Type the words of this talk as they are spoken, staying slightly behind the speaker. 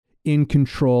in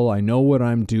control. I know what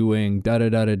I'm doing, da da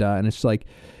da da da. And it's like,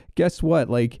 guess what?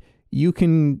 Like, you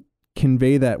can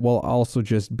convey that while also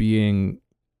just being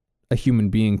a human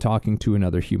being talking to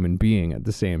another human being at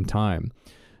the same time.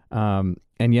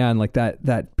 And yeah, and like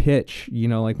that pitch, you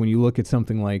know, like when you look at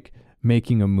something like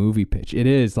making a movie pitch, it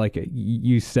is like,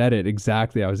 you said it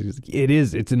exactly.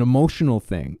 It's an emotional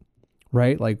thing,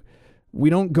 right? Like, we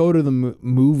don't go to the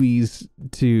movies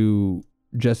to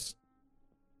just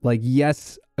like,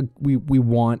 yes, we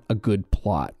want a good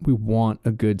plot. We want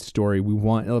a good story.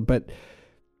 But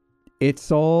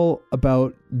it's all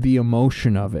about the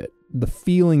emotion of it, the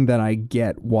feeling that I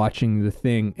get watching the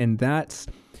thing. And that's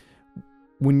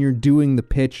when you're doing the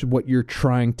pitch, what you're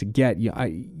trying to get.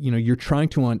 You're trying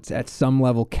to, at some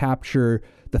level, capture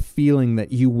the feeling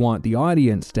that you want the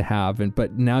audience to have.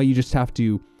 But now you just have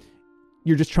to,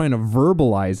 you're just trying to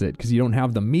verbalize it because you don't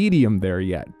have the medium there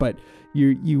yet. But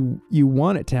you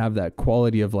want it to have that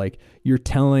quality of like, you're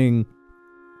telling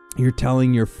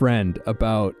your friend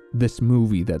about this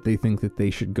movie that they think that they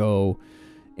should go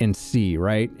and see,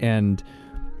 right? And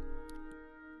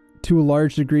to a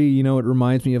large degree, you know, it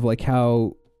reminds me of like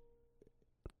how,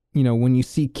 you know, when you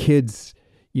see kids,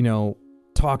 you know,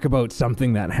 talk about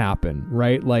something that happened,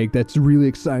 right? Like, that's really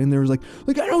exciting. There was like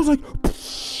I was like,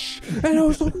 and I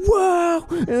was like, whoa,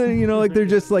 and you know, like, they're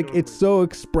just like, it's so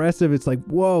expressive. It's like,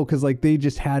 whoa, because like they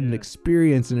just had an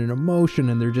experience and an emotion,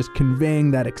 and they're just conveying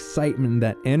that excitement and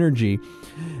that energy.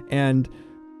 And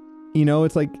you know,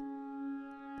 it's like,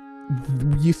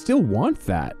 you still want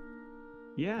that.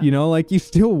 Yeah. You know, like, you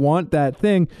still want that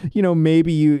thing. You know,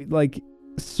 maybe you like,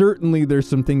 certainly there's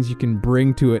some things you can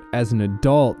bring to it as an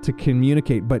adult to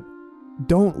communicate, but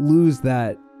don't lose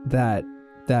that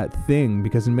thing,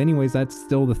 because in many ways that's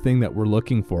still the thing that we're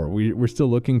looking for. We're still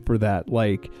looking for that,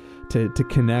 like, to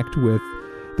connect with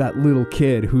that little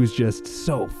kid who's just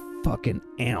so fucking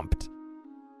amped